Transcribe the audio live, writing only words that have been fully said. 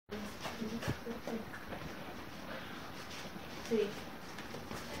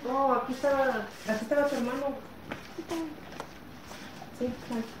estaba tu hermano. Sí.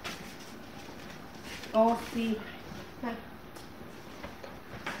 Oh, sí.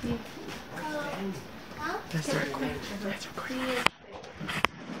 Sí. That's recording. That's recording.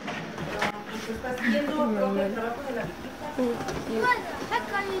 Estás viendo todo el trabajo de la visita.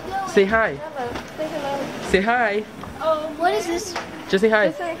 Say hi. Hello. Say hello. Say hi. Oh, what is this? Just say hi.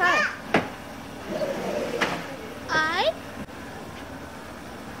 Just say hi. I?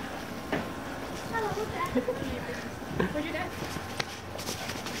 Where'd you go?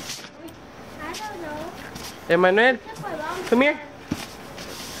 I don't know. Emmanuel, come here.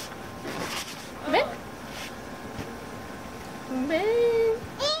 Ven. Ven.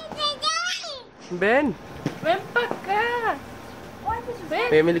 Ben. Ven para acá. Ven.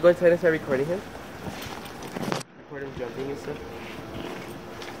 Wait, I'm going to go inside and start recording him. Record him jumping and stuff.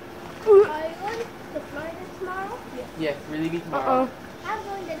 Are you going to Florida tomorrow? Yes, we're leaving tomorrow. I'm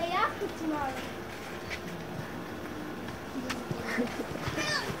going the day after tomorrow.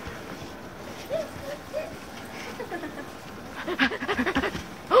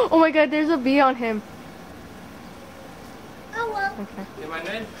 Oh my god, there's a bee on him. Oh well. Okay.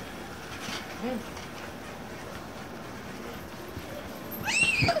 Emmanuel.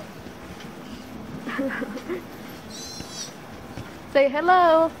 Say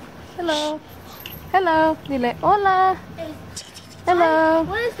hello. Hello. Hello. Dile hola. Hello.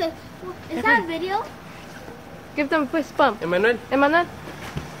 What is this? Is that a video? Give them a fist bump. Emmanuel. Emmanuel.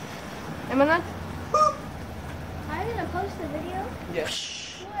 Emmanuel. Are you going to post the video?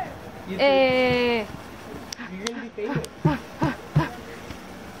 Yes. Where? You Eh. You're going to be famous.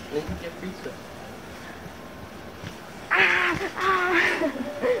 Then you get free stuff.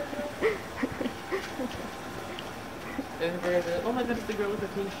 And everybody's like, oh my god, it's the girl with the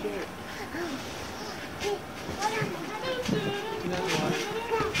pink shirt. You know what?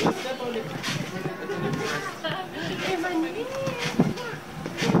 Step on it.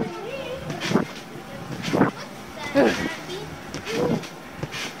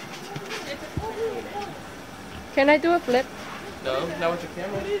 Can I do a flip? No, not with the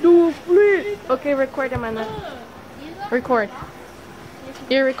camera. Do a flip. Okay, record, Amanda. Record.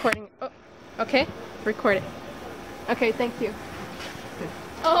 You're recording. Oh, okay. Record it. Okay, thank you.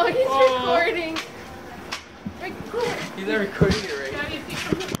 Oh, he's recording. Record. He's not recording it right.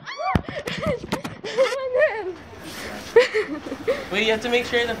 Wait, you have to make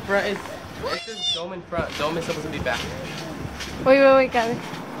sure the front is. It says dome in front. Dome is supposed to be back. Wait, got it.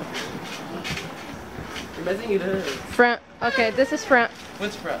 You're messing it up. Front. Okay, this is front.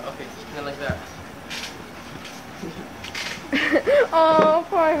 What's front? Okay, not like that. Oh,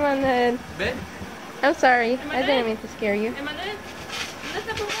 poor Manuel. Ben? I'm sorry. I didn't mean to scare you.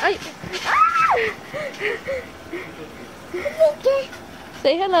 Ay.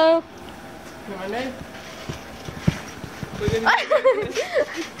 Say hello. Emmanuel?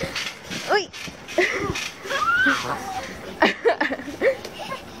 Uy.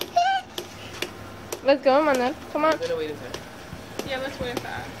 Let's go, Manuel. Come on. Wait inside. Yeah, let's wait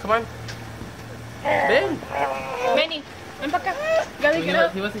back. Come on. Ben! Benny, ven para acá. Gotta get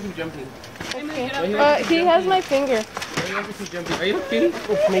up. He wants to keep jumping. Okay. He has my finger. He wants to keep jumping. Are you okay?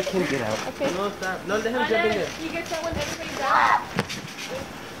 Oh, make him get out. Okay. No, stop. No, let him jump in there. You get that when everybody's out.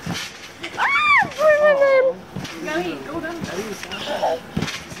 Poor Manuel. Gaby, go down.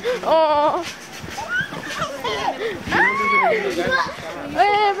 Oh.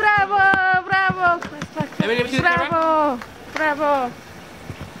 Bravo, bravo. Bravo, bravo.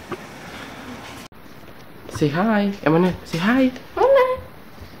 Say hi. Emmanuel, say hi. Hola.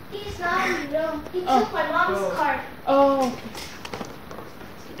 He's not in the room. He took my mom's card. Oh.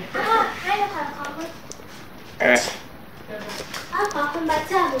 I don't have a card. I'm popping my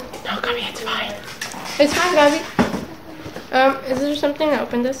tablet. No, come here, it's fine. It's fine, Gabby. Is there something to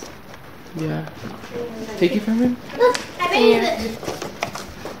open this? Yeah. Take it from him. Look, I made it.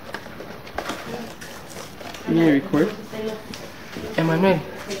 You need to record? Emmanuel.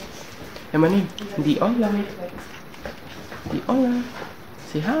 Emmanuel. Di hola. Di hola.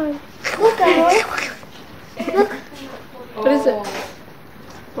 Say hi. Look, Emily. Look. What is it?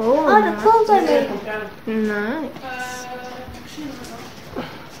 Oh, the clothes are made. Nice.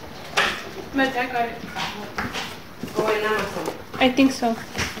 My dad got it. O en Amazon. I think so.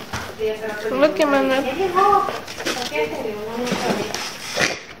 Look, Emmanuel.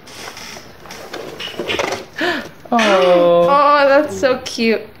 Oh. Oh, that's so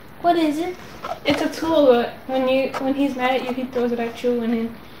cute. What is it? It's a tool, but when he's mad at you, he throws it at you and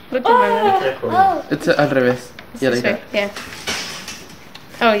then. Look, Emmanuel. Oh. It's al revés. Yeah, like This way. that. Yeah.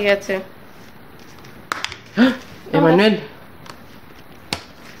 Oh, yeah, too. Emmanuel.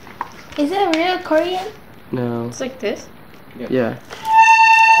 Is it a real accordion? No. It's like this. Yeah.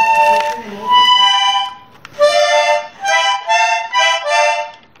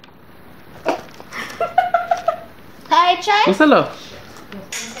 Can I try? Úsalo.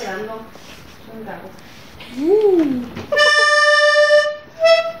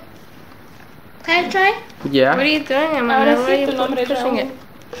 Can I try? Yeah. What are you doing, Emma? Ahora Why sí, are you tu nombre es pushing Raúl.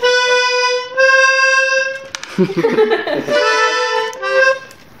 it?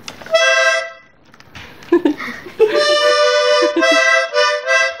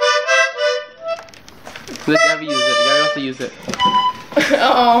 Let Gabby use it. Gabby wants to use it.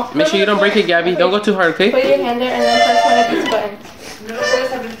 Uh-oh. Make sure you don't break it, Gabby. Don't go too hard, okay? Put your hand there and then press one of these buttons. No lo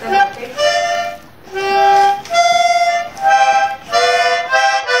puedes abrir tanto, ¿ok?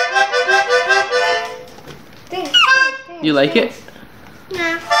 You like it?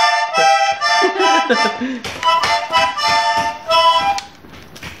 Nah.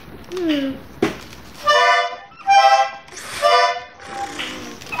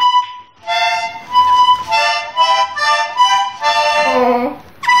 Oh.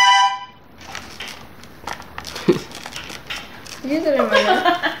 Use it in my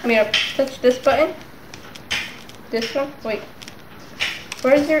mouth. Mira, touch this button. This one. Wait.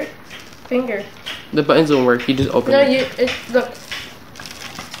 Where's your finger? The buttons don't work. You just open No, it. look.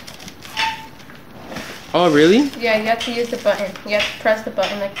 Oh, really? Yeah, you have to use the button. You have to press the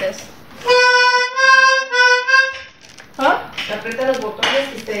button like this. Huh? Aprieta los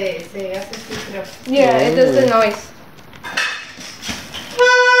botones y se hace así, creo. Yeah, it does the noise.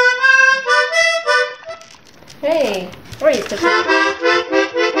 Hey, where are you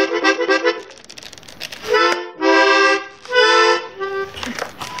touching?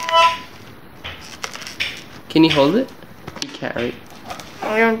 Can you hold it? You can't, right?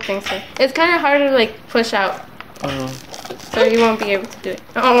 I don't think so. It's kind of hard to like push out, Oh. so you won't be able to do it.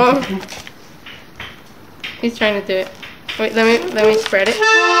 Oh, he's trying to do it. Wait, let me spread it,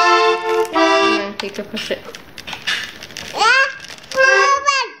 and then he can push it.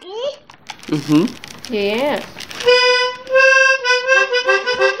 Mm-hmm. Yeah.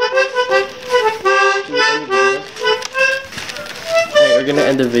 Alright, we're gonna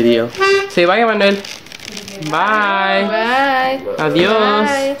end the video. Say bye, Manuel. Bye. Bye. Adios.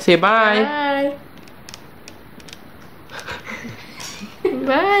 Bye. Say bye. Bye.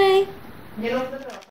 Bye. Ya no puedo trabajar.